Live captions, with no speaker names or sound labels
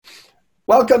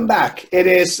Welcome back. It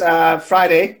is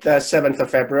Friday, the 7th of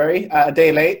February, a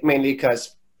day late, mainly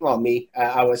because,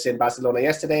 I was in Barcelona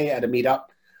yesterday at a meetup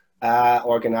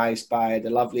organized by the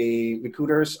lovely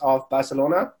recruiters of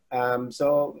Barcelona.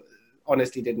 So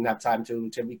honestly didn't have time to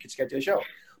schedule a show.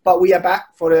 But we are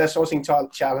back for the Sourcing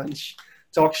Talk Challenge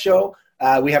talk show.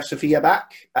 We have Sophia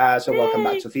back, so welcome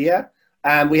back, Sophia.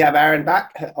 And we have Aaron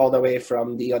back all the way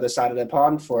from the other side of the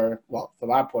pond from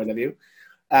our point of view.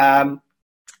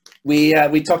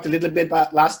 We talked a little bit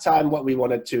about last time what we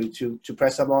wanted to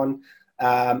press them on,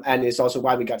 and it's also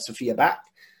why we got Sophia back.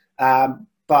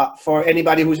 But for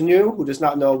anybody who's new, who does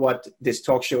not know what this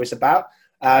talk show is about,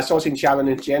 Sourcing Challenge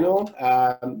in general,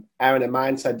 Aaron and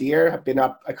mine's idea have been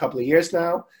up a couple of years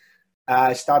now.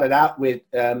 I started out with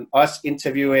us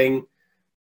interviewing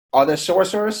other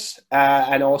sourcers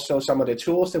and also some of the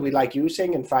tools that we like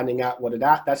using and finding out what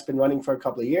that's been running for a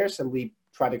couple of years, and we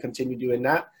try to continue doing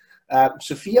that.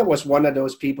 Sophia was one of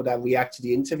those people that we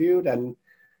actually interviewed and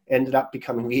ended up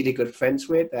becoming really good friends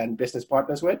with and business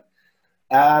partners with.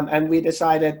 And we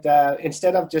decided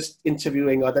instead of just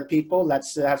interviewing other people,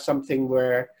 let's have something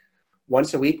where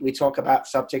once a week we talk about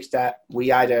subjects that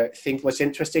we either think was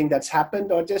interesting that's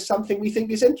happened or just something we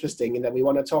think is interesting and that we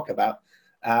want to talk about.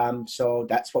 So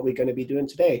that's what we're going to be doing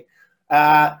today.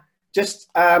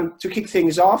 Just to kick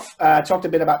things off, talked a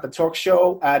bit about the talk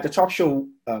show.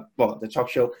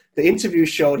 The interview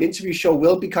show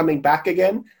will be coming back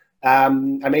again.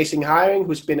 Amazing Hiring,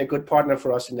 who's been a good partner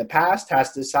for us in the past,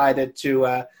 has decided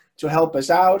to help us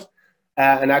out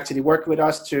and actually work with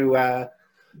us to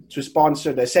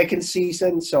sponsor the second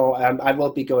season. So I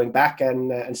will be going back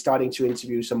and starting to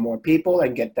interview some more people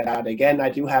and get that out again. I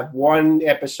do have one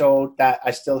episode that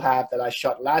I still have that I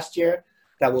shot last year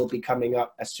that will be coming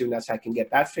up as soon as I can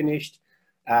get that finished,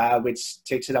 which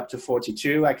takes it up to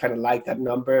 42. I kind of like that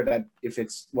number, that if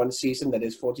it's one season, that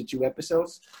is 42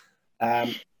 episodes.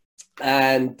 So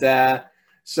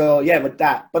yeah, with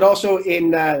that. But also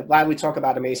while we talk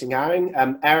about Amazing Hiring,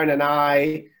 Aaron and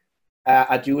I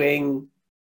are doing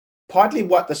partly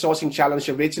what the Sourcing Challenge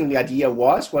originally idea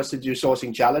was to do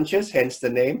sourcing challenges, hence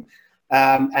the name.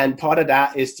 And part of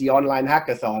that is the online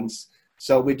hackathons.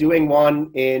 So we're doing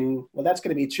one that's going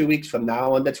to be 2 weeks from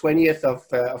now, on the 20th of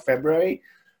February.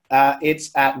 It's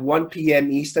at 1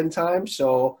 p.m. Eastern time,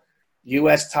 so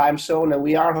U.S. time zone. And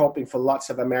we are hoping for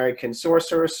lots of American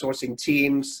sourcers, sourcing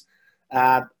teams,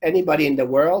 anybody in the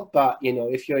world. But,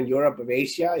 if you're in Europe or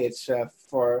Asia, it's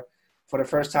for the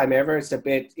first time ever, it's a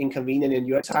bit inconvenient in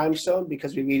your time zone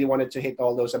because we really wanted to hit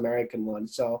all those American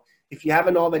ones. So if you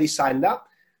haven't already signed up,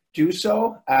 do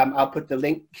so. I'll put the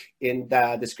link in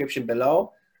the description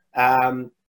below. And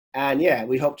yeah,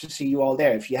 we hope to see you all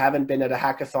there. If you haven't been at a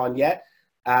hackathon yet,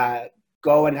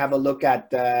 go and have a look at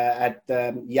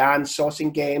Jan's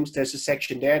sourcing games. There's a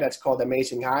section there that's called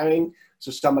Amazing Hiring.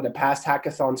 So some of the past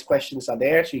hackathons questions are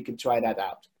there, so you can try that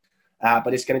out.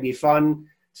 But it's going to be fun.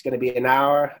 It's going to be an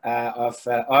hour of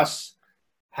us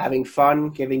having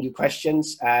fun, giving you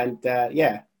questions, and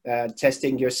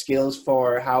testing your skills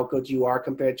for how good you are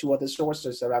compared to other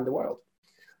sources around the world.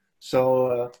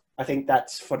 So I think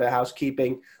that's for the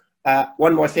housekeeping.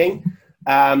 One more thing.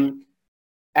 Aaron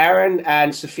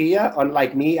and Sophia,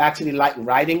 unlike me, actually like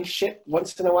writing shit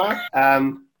once in a while.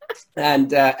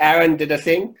 And Aaron did a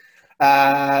thing.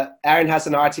 Aaron has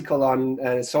an article on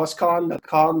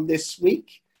sourcecon.com this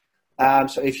week.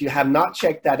 So if you have not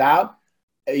checked that out,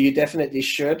 you definitely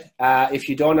should. If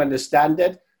you don't understand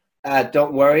it,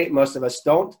 don't worry, most of us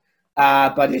don't.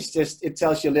 But it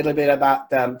tells you a little bit about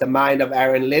the mind of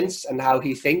Aaron Lintz and how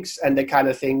he thinks and the kind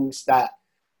of things that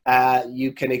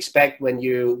you can expect when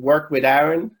you work with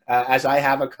Aaron, as I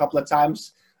have a couple of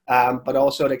times. But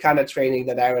also the kind of training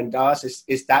that Aaron does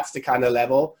that's the kind of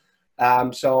level.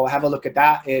 So have a look at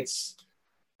that. I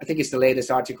think it's the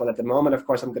latest article at the moment. Of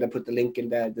course, I'm going to put the link in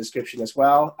the description as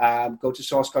well. Go to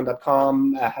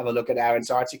sourcecon.com, have a look at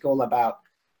Aaron's article about,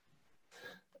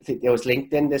 I think it was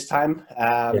LinkedIn this time.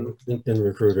 LinkedIn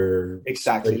recruiter.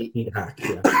 Exactly. Hack,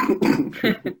 yeah.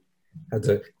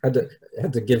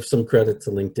 had to give some credit to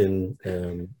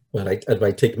LinkedIn, but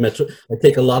I'll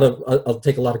take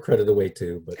a lot of credit away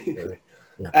too. But yeah.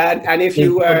 And if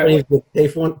you want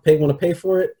to pay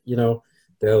for it,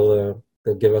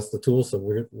 they'll give us the tools, so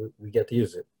we get to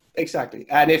use it. Exactly.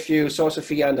 And if you saw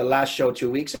Sophia on the last show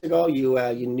 2 weeks ago,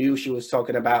 you knew she was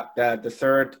talking about the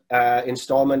third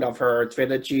installment of her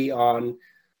trilogy on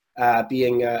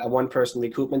being a one-person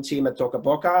recruitment team at Toca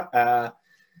Boca.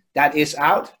 That is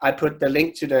out. I put the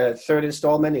link to the third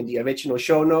installment in the original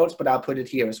show notes, but I'll put it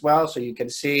here as well, so you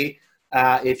can see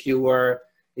if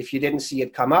you didn't see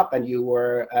it come up and you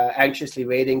were anxiously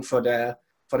waiting for the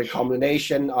for the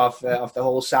culmination of the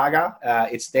whole saga.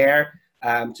 It's there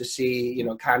to see, you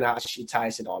know, kind of she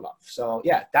ties it all up. So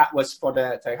yeah, that was for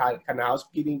the kind of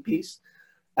housekeeping piece.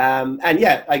 And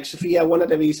yeah, like Sophia, one of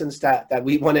the reasons that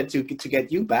we wanted to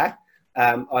get you back,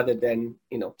 other than,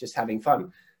 you know, just having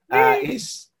fun,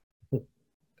 is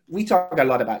we talk a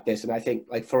lot about this. And I think,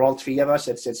 like, for all three of us,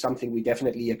 it's something we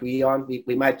definitely agree on.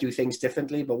 We might do things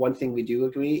differently, but one thing we do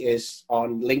agree is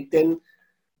on LinkedIn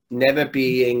never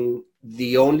being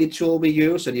the only tool we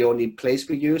use or the only place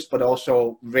we use, but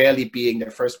also rarely being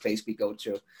the first place we go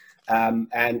to.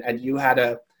 And you had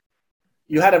a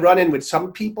run-in with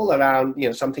some people around, you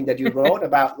know, something that you wrote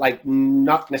about, like,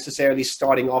 not necessarily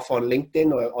starting off on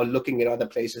LinkedIn or looking at other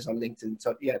places on LinkedIn.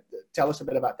 So yeah, tell us a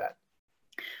bit about that.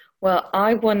 Well,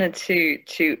 I wanted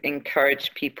to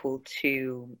encourage people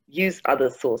to use other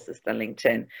sources than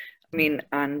LinkedIn. I mean,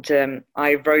 and I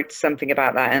wrote something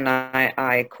about that, and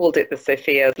I called it the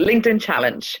Sophia's LinkedIn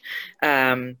Challenge,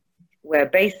 where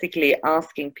basically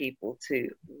asking people to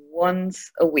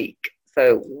once a week,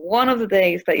 so one of the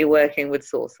days that you're working with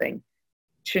sourcing,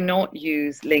 to not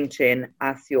use LinkedIn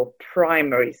as your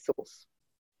primary source.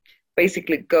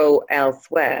 Basically go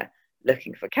elsewhere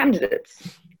looking for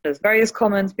candidates. There's various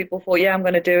comments, people thought, yeah, I'm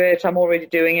going to do it, I'm already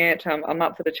doing it, I'm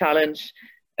up for the challenge.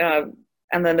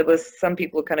 And then there was some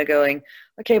people kind of going,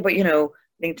 okay, but you know,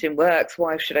 LinkedIn works,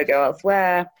 why should I go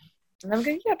elsewhere? And I'm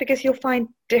going, yeah, because you'll find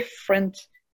different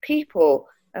people.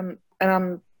 And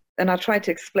I tried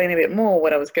to explain a bit more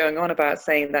what I was going on about,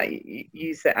 saying that you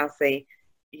use it as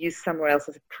use somewhere else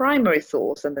as a primary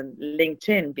source, and then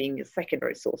LinkedIn being your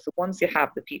secondary source. So once you have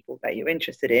the people that you're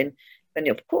interested in, then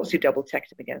of course you double check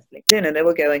them against LinkedIn. And they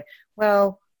were going,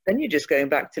 well, then you're just going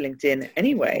back to LinkedIn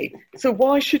anyway, so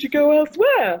why should you go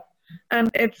elsewhere?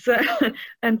 And it's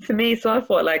and to me, so I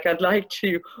thought, like, I'd like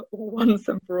to once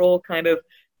and for all kind of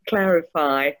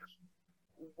clarify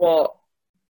what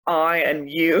I and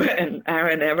you and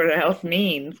Aaron, everyone else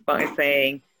means by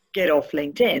saying get off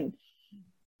LinkedIn.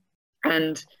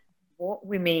 And what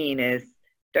we mean is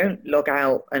don't log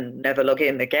out and never log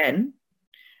in again.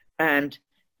 And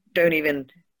don't even,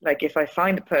 like, if I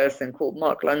find a person called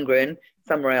Mark Lundgren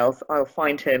somewhere else, I'll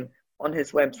find him on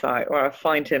his website, or I'll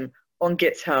find him on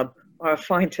GitHub, or I'll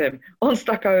find him on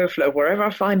Stack Overflow. Wherever I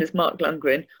find is Mark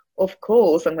Lundgren, of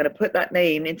course, I'm going to put that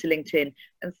name into LinkedIn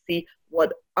and see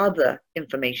what other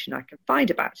information I can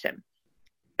find about him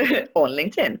on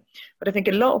LinkedIn. But I think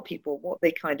a lot of people, what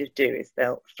they kind of do is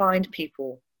they'll find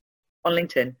people on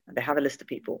LinkedIn and they have a list of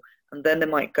people, and then they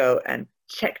might go and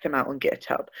check them out on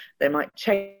GitHub. They might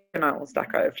check them out on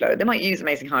Stack Overflow. They might use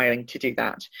Amazing Hiring to do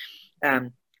that.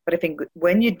 But I think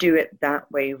when you do it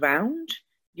that way round,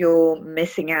 you're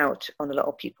missing out on a lot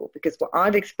of people, because what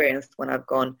I've experienced when I've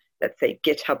gone, let's say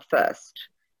GitHub first,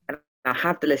 and I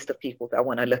have the list of people that I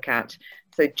want to look at.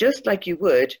 So just like you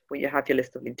would when you have your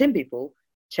list of LinkedIn people,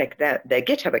 check their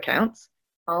GitHub accounts.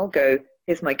 I'll go,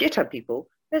 here's my GitHub people,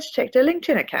 let's check their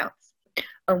LinkedIn accounts.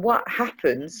 And what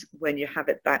happens when you have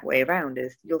it that way around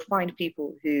is you'll find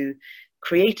people who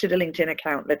created a LinkedIn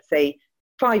account, let's say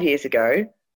 5 years ago,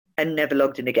 and never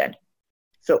logged in again.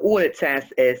 So all it says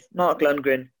is Mark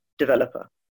Lundgren, developer,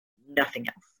 nothing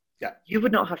else. Yeah. You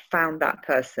would not have found that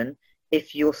person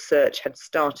if your search had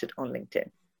started on LinkedIn.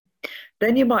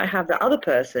 Then you might have that other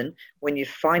person, when you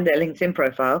find their LinkedIn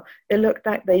profile, it looked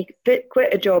like they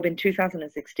quit a job in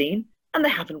 2016 and they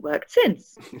haven't worked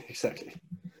since. Exactly.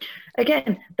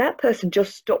 Again, that person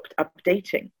just stopped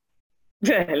updating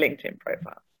their LinkedIn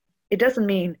profile. It doesn't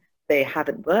mean they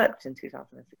haven't worked in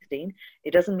 2016.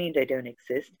 It doesn't mean they don't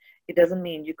exist. It doesn't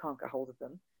mean you can't get hold of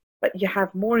them, but you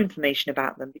have more information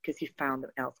about them because you found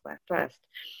them elsewhere first.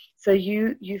 So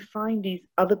you find these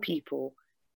other people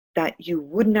that you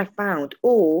wouldn't have found,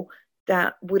 or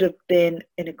that would have been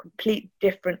in a complete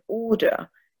different order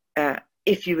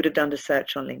if you would have done the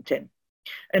search on LinkedIn.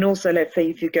 And also, let's say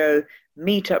if you go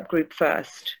meetup group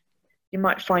first, you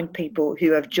might find people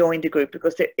who have joined the group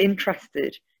because they're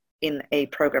interested in a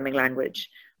programming language,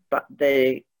 but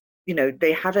they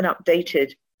haven't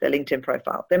updated their LinkedIn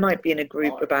profile. They might be in a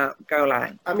group about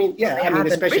Golang. I mean, yeah, I mean,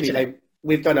 especially like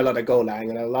we've done a lot of Golang,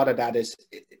 and a lot of that is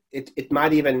it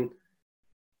might even,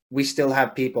 we still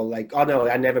have people like, oh no,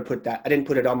 I didn't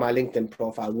put it on my LinkedIn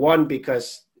profile. One,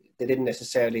 because they didn't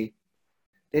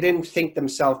think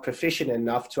themselves proficient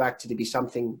enough to actually be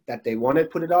something that they want to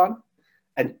put it on.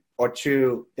 Or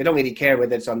two, they don't really care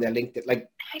whether it's on their LinkedIn. Like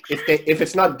if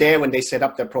it's not there when they set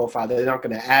up their profile, they're not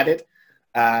going to add it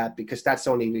because that's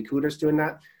only recruiters doing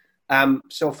that.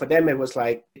 So for them, it was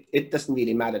like, it doesn't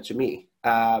really matter to me.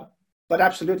 But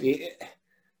absolutely,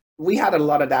 we had a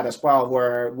lot of that as well,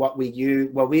 where what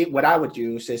I would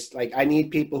use is like, I need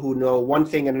people who know one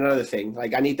thing and another thing.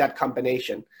 Like I need that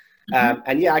combination.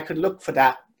 And yeah, I could look for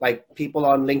that, like people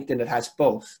on LinkedIn that has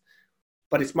both,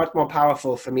 but it's much more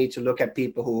powerful for me to look at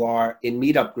people who are in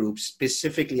meetup groups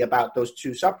specifically about those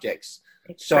two subjects.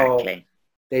 Exactly. So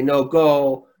they know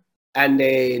Go and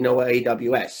they know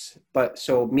AWS. But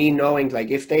so me knowing, like,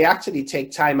 if they actually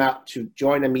take time out to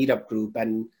join a meetup group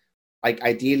and like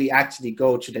ideally actually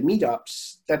go to the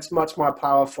meetups, that's much more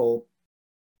powerful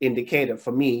indicator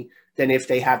for me than if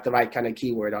they have the right kind of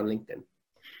keyword on LinkedIn.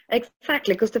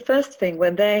 Exactly, because the first thing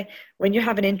when you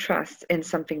have an interest in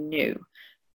something new,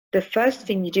 the first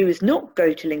thing you do is not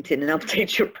go to LinkedIn and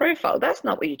update your profile. That's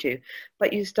not what you do,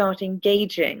 but you start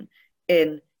engaging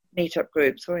in meetup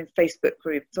groups or in Facebook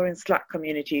groups or in Slack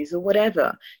communities or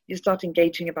whatever. You start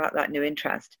engaging about that new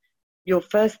interest. Your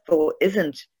first thought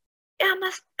isn't, yeah, I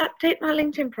must update my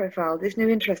LinkedIn profile, this new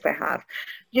interest I have.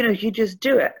 You know, you just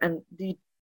do it, and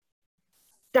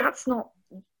that's not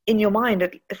in your mind,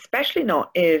 especially not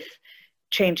if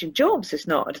changing jobs is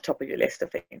not at the top of your list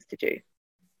of things to do.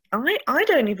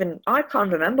 I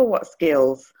can't remember what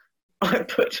skills I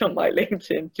put on my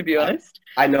LinkedIn, to be honest.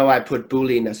 I know I put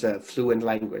Boolean as a fluent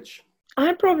language.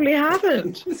 I probably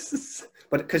haven't.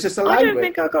 But because it's a language. I don't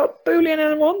think I got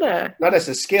Boolean on there. Not as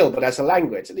a skill, but as a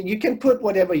language. You can put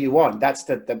whatever you want. That's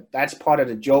that's part of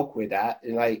the joke with that.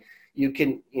 And like you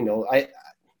can, you know,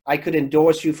 I could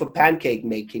endorse you for pancake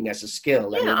making as a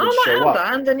skill. Yeah, I might have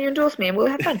that, and then you endorse me, and we'll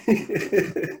have fun.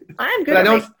 I am good at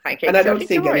making pancakes. And I don't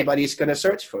think anybody's going to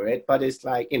search for it. But it's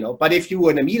like, you know, but if you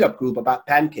were in a meetup group about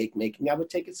pancake making, I would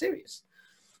take it serious.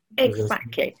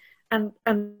 Exactly, and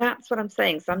that's what I'm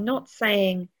saying. So I'm not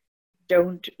saying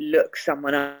don't look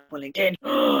someone up on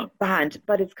LinkedIn, banned,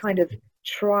 but it's kind of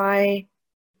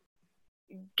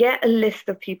get a list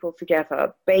of people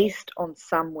together based on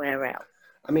somewhere else.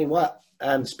 I mean,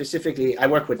 specifically, I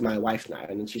work with my wife now,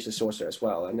 and she's a sourcer as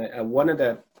well. And one of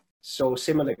the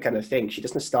similar kind of things, she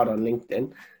doesn't start on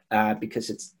LinkedIn because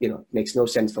it's, you know, makes no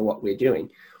sense for what we're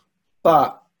doing.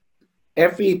 But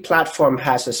every platform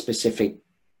has a specific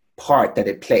part that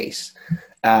it plays.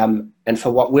 And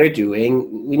for what we're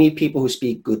doing, we need people who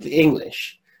speak good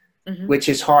English, which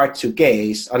is hard to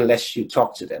gauge unless you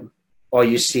talk to them or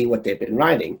you see what they've been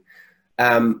writing.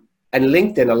 And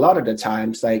LinkedIn, a lot of the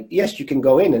times, like, yes, you can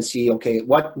go in and see, okay,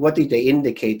 what did they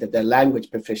indicate that their language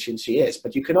proficiency is?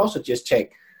 But you can also just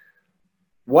check,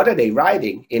 what are they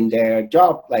writing in their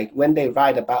job? Like when they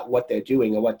write about what they're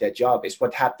doing or what their job is,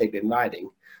 what have they been writing?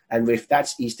 And if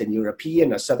that's Eastern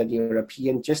European or Southern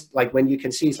European, just like when you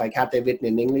can see, it's like, have they written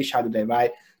in English? How do they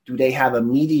write? Do they have a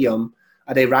medium?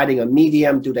 Are they writing a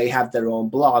medium? Do they have their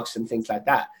own blogs and things like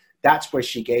that? That's where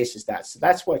she gauges that. So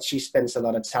that's what she spends a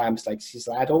lot of times. Like she's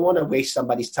like, I don't want to waste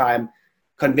somebody's time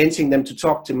convincing them to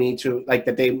talk to me to like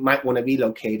that they might want to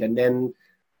relocate. And then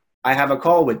I have a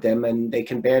call with them and they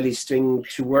can barely string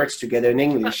two words together in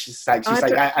English. She's like,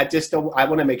 I just don't, I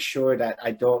want to make sure that I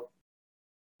don't,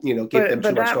 you know, give them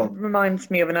too much hope. But that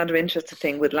reminds me of another interesting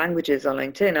thing with languages on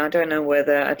LinkedIn. I don't know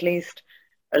whether at least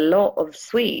a lot of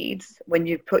Swedes, when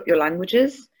you put your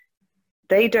languages,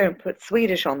 they don't put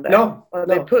Swedish on there. No,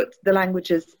 they put the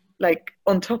languages like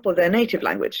on top of their native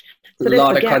language. So a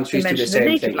lot of countries do the same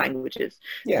native thing. Languages.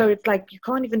 Yeah. So it's like you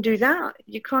can't even do that.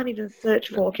 You can't even search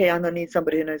for, okay, I'm gonna need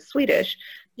somebody who knows Swedish.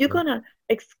 You're gonna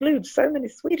exclude so many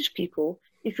Swedish people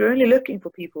if you're only looking for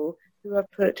people who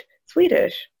have put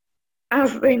Swedish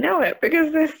as they know it,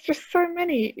 because there's just so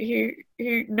many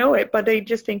who know it, but they're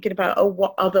just thinking about, oh,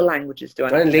 what other languages do I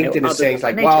know? And LinkedIn is saying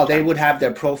like, wow, they would have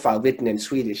their profile written in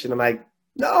Swedish. And I'm like,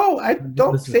 no, I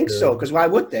don't think so, because why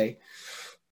would they?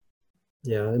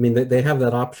 Yeah, I mean, they have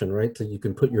that option, right? So you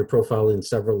can put your profile in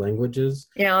several languages.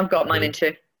 Yeah, I've got mine in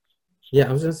too. Yeah,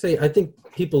 I was going to say, I think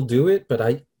people do it, but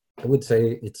I would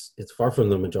say it's far from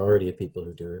the majority of people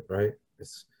who do it, right?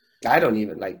 I don't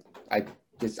even like,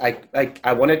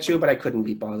 I wanted to, but I couldn't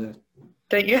be bothered.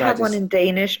 Don't you have one in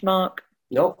Danish, Mark?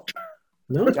 No,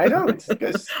 I don't.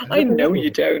 I know you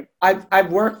don't.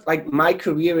 I've worked, like my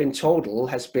career in total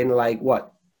has been like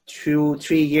what,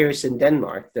 2-3 years in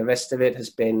Denmark. The rest of it has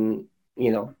been,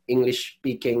 you know, English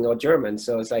speaking or German.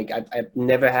 So it's like I've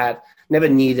never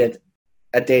needed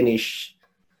a Danish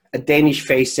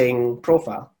facing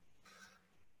profile.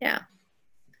 Yeah,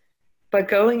 but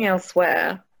going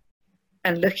elsewhere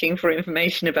and looking for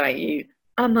information about you,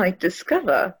 I might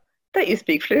discover that you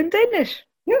speak fluent Danish.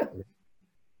 Yeah.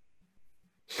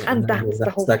 And that's the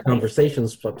whole that conversation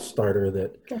starter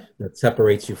that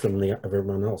separates you from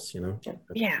everyone else, you know?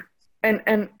 Yeah. And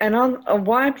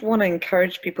what I want to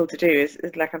encourage people to do is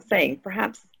like I'm saying,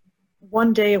 perhaps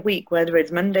one day a week, whether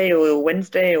it's Monday or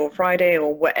Wednesday or Friday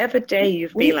or whatever day you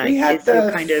feel like is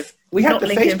your kind of. We had the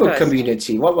LinkedIn Facebook first.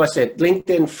 community. What was it?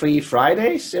 LinkedIn Free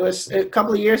Fridays. It was a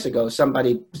couple of years ago.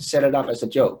 Somebody set it up as a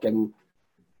joke, and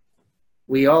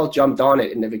we all jumped on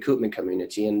it in the recruitment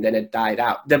community, and then it died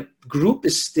out. The group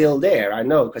is still there, I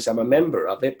know, because I'm a member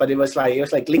of it. But it was like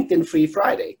LinkedIn Free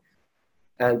Friday,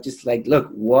 and just like, look,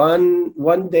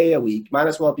 one day a week, might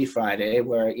as well be Friday,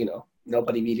 where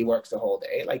nobody really works the whole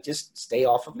day. Like, just stay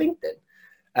off of LinkedIn.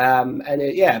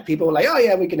 People were like, oh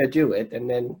yeah, we're gonna do it, and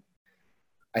then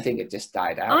I think it just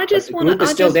died out. The group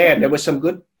is still there. There was some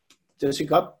good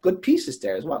pieces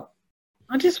there as well.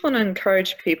 I just want to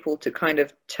encourage people to kind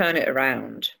of turn it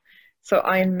around. So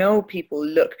I know people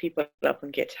look people up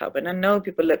on GitHub, and I know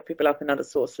people look people up in other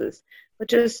sources, but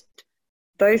just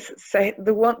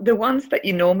the ones that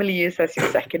you normally use as your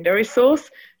secondary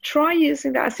source, try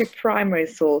using that as your primary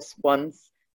source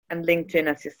once, and LinkedIn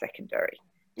as your secondary.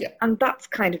 Yeah. And that's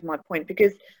kind of my point,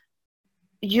 because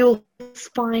you'll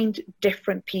find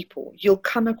different people. You'll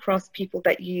come across people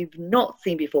that you've not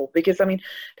seen before, because I mean,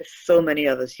 there's so many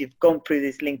others. You've gone through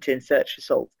these LinkedIn search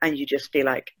results and you just feel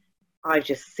like, I've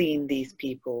just seen these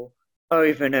people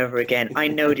over and over again. I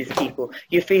know these people.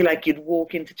 You feel like you'd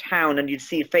walk into town and you'd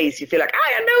see a face. You feel like,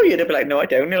 I know you. They'd be like, no, I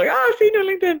don't. And you're like, I've seen you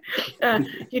on LinkedIn.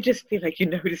 You just feel like you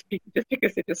know these people just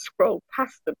because they just scroll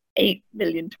past them 8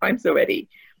 million times already.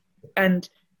 And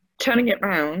turning it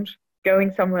around,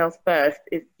 going somewhere else first,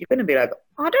 is you're going to be like,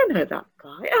 I don't know that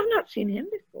guy. I've not seen him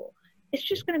before. It's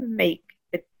just going to make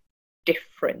a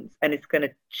difference, and it's going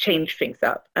to change things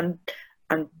up. And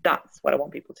that's what I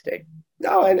want people to do.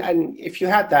 No, and if you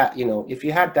had that, if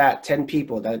you had that 10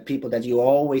 people that you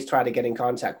always try to get in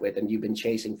contact with, and you've been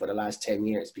chasing for the last 10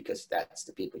 years because that's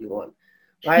the people you want,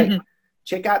 right?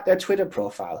 Check out their Twitter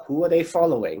profile. Who are they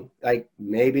following? Like,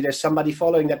 maybe there's somebody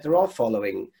following that they're all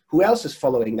following. Who else is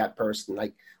following that person?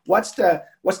 Like, what's the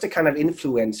kind of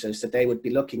influencers that they would be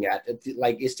looking at?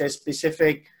 Like, is there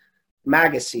specific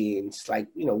magazines? Like,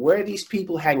 where are these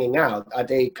people hanging out? Are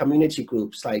they community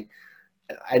groups? Like,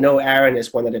 I know Aaron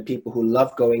is one of the people who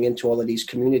love going into all of these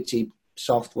community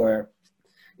software,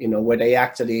 where they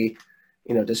actually,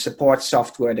 the support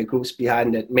software, the groups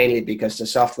behind it, mainly because the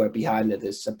software behind it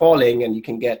is appalling, and you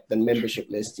can get the membership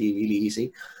list really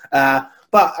easy.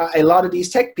 But a lot of these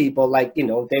tech people, like,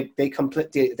 they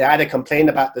either complain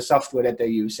about the software that they're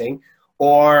using,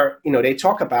 or, they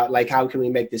talk about, like, how can we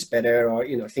make this better,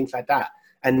 or, things like that.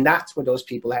 And that's where those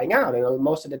people hang out. And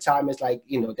most of the time it's like,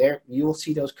 there you will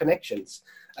see those connections.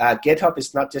 GitHub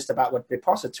is not just about what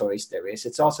repositories there is.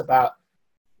 It's also about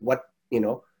what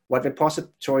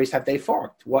repositories have they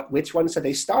forked? Which ones are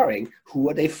they starring?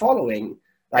 Who are they following?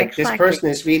 Like, exactly. This person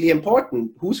is really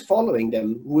important. Who's following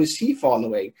them? Who is he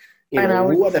following?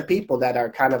 Who are the people that are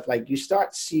kind of like, you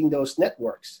start seeing those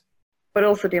networks. But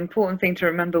also the important thing to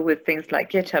remember with things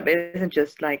like GitHub isn't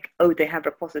just like, oh, they have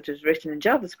repositories written in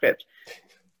JavaScript.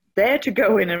 They're to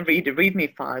go in and read the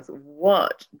README files.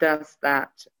 What does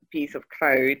that piece of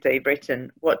code they've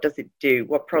written, what does it do?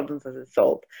 What problems does it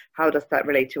solve? How does that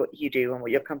relate to what you do and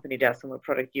what your company does and what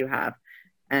product you have?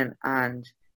 And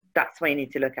that's what you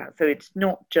need to look at. So it's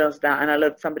not just that. And I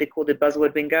love somebody called it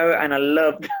buzzword bingo, and I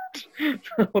love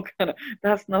that.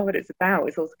 That's not what it's about.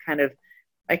 It's also kind of,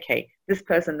 okay, this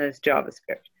person knows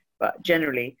JavaScript, but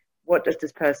generally, what does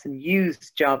this person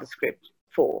use JavaScript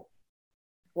for?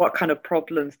 What kind of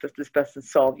problems does this person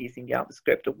solve using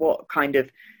JavaScript? Or what kind of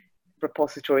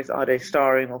repositories are they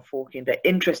starring or forking they're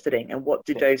interested in? And what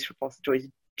do those repositories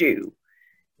do?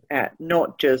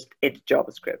 Not just it's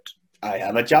JavaScript. I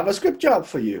have a JavaScript job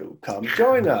for you. Come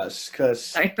join us,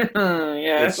 because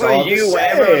it's all you,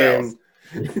 everyone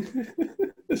else.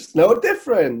 There's no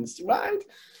difference, right?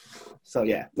 So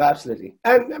yeah, absolutely.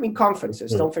 And I mean,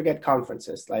 conferences. Don't forget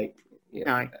conferences. Like,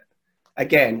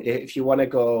 again, if you want to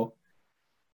go,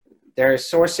 there's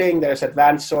sourcing, there's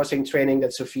advanced sourcing training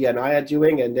that Sophia and I are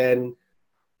doing, and then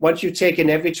once you've taken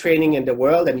every training in the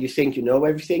world and you think you know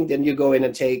everything, then you go in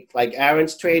and take like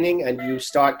Aaron's training, and you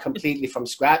start completely from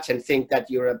scratch and think that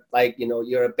you're a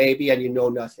baby and you know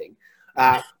nothing.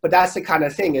 But that's the kind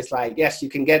of thing. It's like, yes, you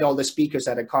can get all the speakers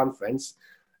at a conference.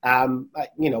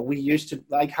 We used to,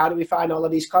 like, how do we find all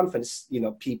of these conference,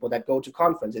 people that go to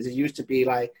conferences? It used to be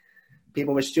like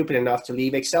people were stupid enough to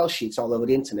leave Excel sheets all over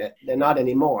the internet. They're not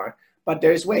anymore, but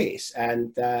there's ways.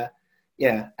 And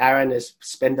Aaron has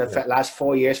spent the last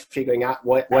 4 years figuring out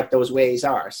what those ways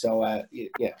are. So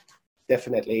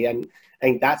definitely. And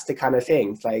that's the kind of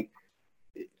thing. It's like,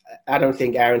 I don't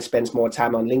think Aaron spends more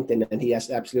time on LinkedIn than he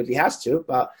absolutely has to,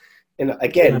 but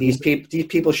again, these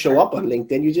people show up on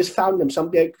LinkedIn. You just found them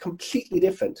something completely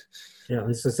different. Yeah, I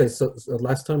was to say, so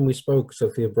last time we spoke,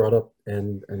 Sophia brought up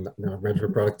and I read her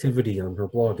productivity on her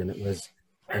blog,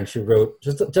 and she wrote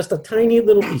just a tiny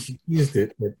little piece. She used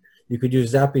it that you could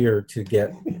use Zapier to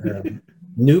get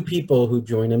new people who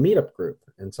join a meetup group.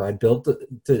 And so I built it,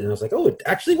 and I was like, oh, it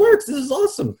actually works. This is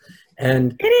awesome.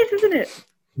 And it is, isn't it?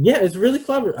 yeah, it's really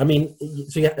clever. I mean,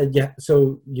 so yeah.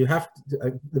 So you have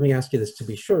to. Let me ask you this to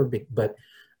be sure, but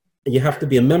you have to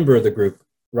be a member of the group,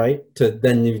 right? To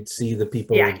then you'd see the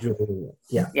people joining it.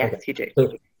 Yeah. Yes, okay. you do.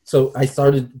 So I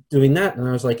started doing that, and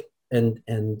I was like, and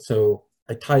so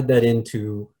I tied that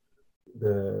into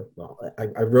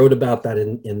I wrote about that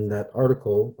in that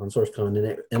article on SourceCon,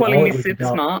 and calling me super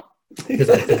smart. Because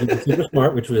I said you were super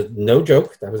smart, which was no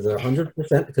joke. That was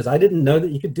 100% because I didn't know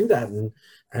that you could do that, and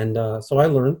so I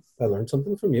learned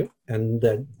something from you, and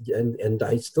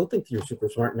I still think you're super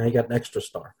smart, and I got an extra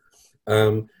star.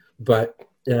 But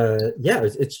yeah,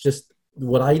 it's just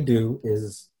what I do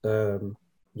is I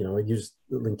use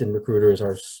LinkedIn Recruiter as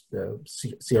our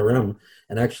CRM,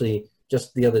 and actually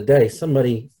just the other day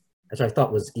somebody, which I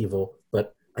thought was evil,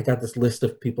 but I got this list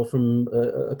of people from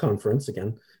a conference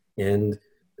again, and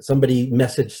somebody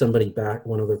messaged somebody back,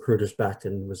 one of the recruiters back,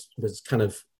 and was kind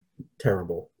of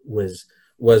terrible. Was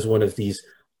one of these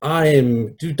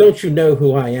don't you know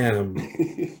who I am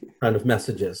kind of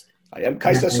messages. I am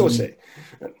Kaiser Sose.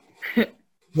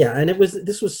 Yeah, and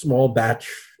this was small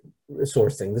batch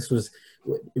sourcing.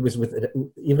 It was with,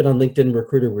 even on LinkedIn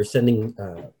Recruiter, we're sending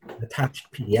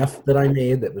attached PDF that I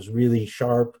made that was really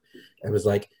sharp. It was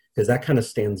like, because that kind of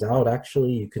stands out.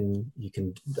 Actually, you can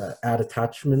add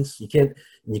attachments. You can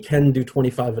do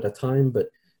 25 at a time, but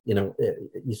you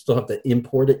still have to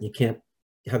import it. You can't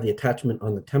have the attachment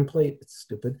on the template. It's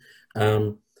stupid.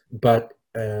 Yeah,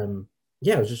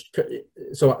 it was just,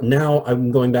 so now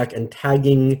I'm going back and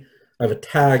tagging. I have a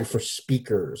tag for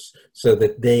speakers so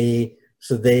that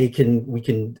we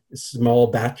can small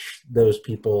batch those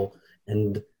people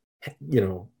and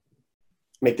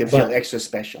make them feel extra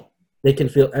special. They can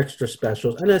feel extra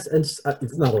special, and it's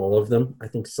not all of them. I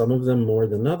think some of them more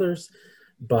than others,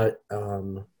 but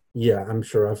yeah, I'm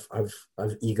sure I've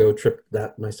ego tripped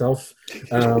that myself.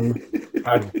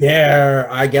 How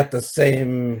dare I get the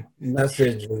same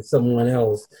message as someone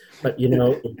else? But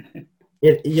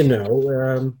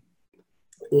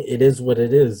it is what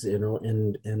it is,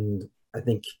 and I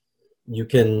think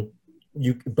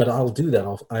but I'll do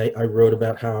that. I wrote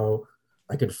about how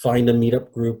I could find a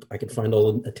meetup group, I could find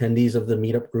all the attendees of the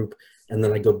meetup group, and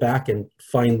then I go back and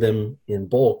find them in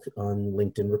bulk on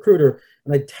LinkedIn Recruiter,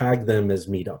 and I tag them as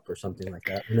meetup or something like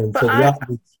that. And then so the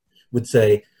audience would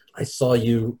say, I saw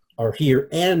you are here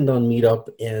and on meetup,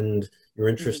 and you're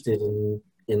interested in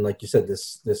like you said,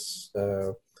 this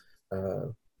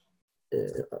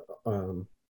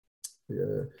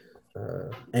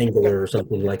Angular or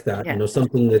something like that. Yeah.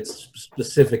 Something that's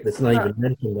specific that's not even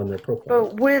mentioned on their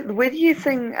profile. But with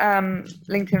using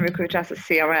LinkedIn Recruiter as a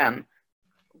CRM,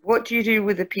 what do you do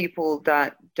with the people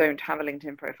that don't have a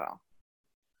LinkedIn profile?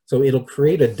 So it'll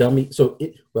create a dummy. So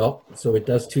it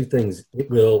does two things.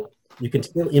 You can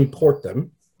still import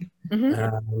them.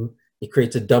 Mm-hmm. It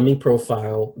creates a dummy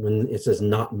profile when it says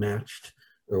not matched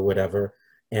or whatever.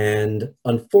 And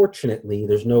unfortunately,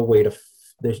 there's no way to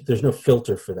there's no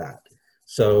filter for that.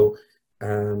 So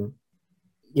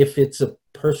if it's a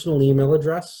personal email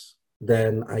address,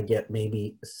 then I get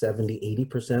maybe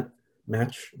 70-80%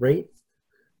 match rate.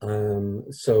 And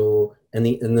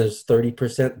there's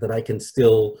 30% that I can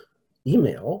still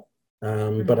email,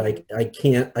 but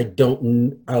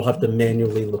I'll have to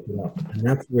manually look it up. And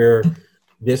that's where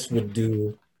this would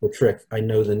do the trick. I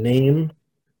know the name,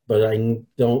 but I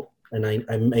don't, and I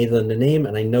made them the name,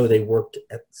 and I know they worked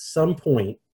at some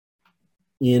point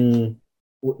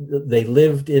they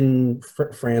lived in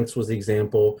France was the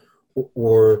example,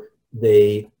 or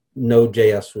they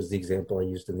Node.js was the example I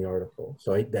used in the article.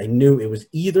 So I knew it was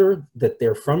either that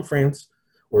they're from France,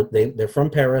 or they're from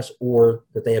Paris, or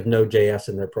that they have Node.js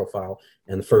in their profile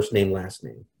and the first name, last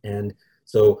name. And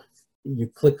so you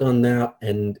click on that,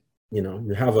 and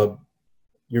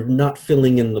you're not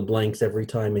filling in the blanks every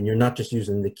time, and you're not just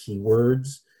using the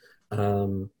keywords.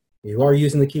 You are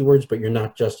using the keywords, but you're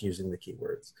not just using the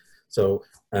keywords. So,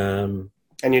 and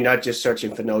you're not just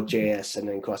searching for Node.js and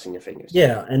then crossing your fingers.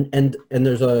 Yeah, and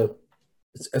there's to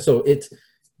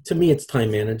me it's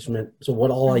time management.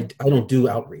 So I don't do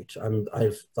outreach.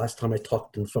 Last time I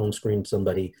talked and phone screened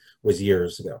somebody was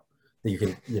years ago.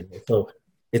 So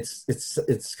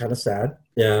it's kind of sad.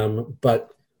 But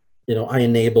I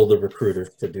enable the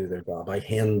recruiters to do their job. I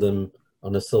hand them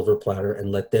on a silver platter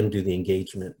and let them do the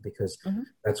engagement, because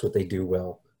that's what they do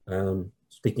well.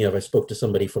 speaking of, I spoke to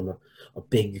somebody from a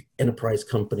big enterprise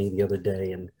company the other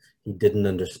day, and he didn't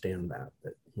understand that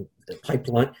he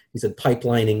said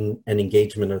pipelining and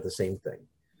engagement are the same thing.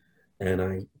 And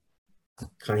I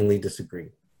kindly disagree.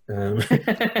 I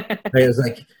was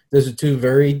like, those are two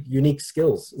very unique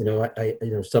skills.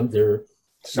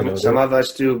 Some of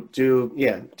us do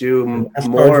NASCAR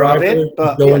more of it,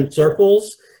 but go in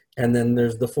circles, and then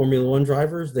there's the Formula One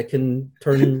drivers that can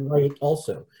turn right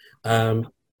also. They're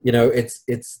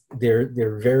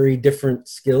very different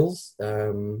skills,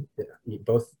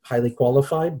 both highly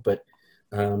qualified, but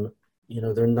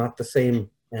they're not the same.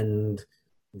 And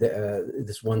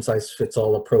this one size fits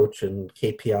all approach and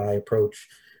KPI approach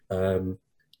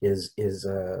is it's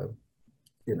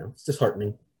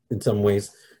disheartening in some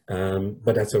ways,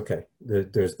 but that's okay.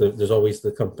 There's always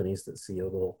the companies that see a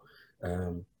little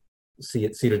see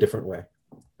it a different way.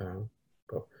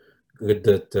 Good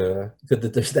that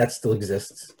that still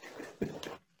exists.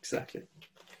 Exactly.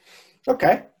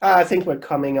 Okay, I think we're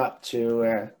coming up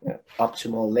to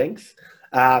optimal length.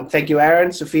 Thank you,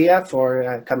 Aaron, Sophia,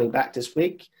 for coming back this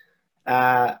week.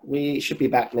 We should be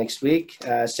back next week,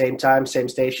 same time, same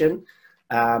station.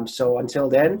 So until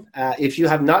then, if you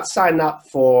have not signed up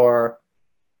for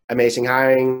Amazing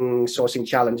Hiring Sourcing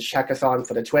Challenge Hackathon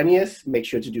for the 20th, make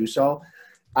sure to do so.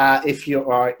 If you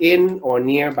are in or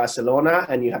near Barcelona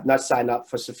and you have not signed up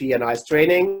for Sophia and I's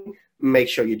training, make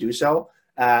sure you do so.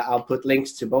 I'll put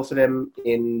links to both of them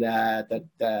in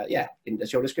the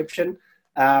show description.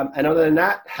 And other than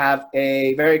that, have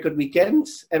a very good weekend,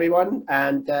 everyone,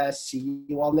 and see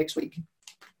you all next week.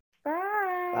 Bye.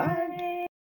 Bye.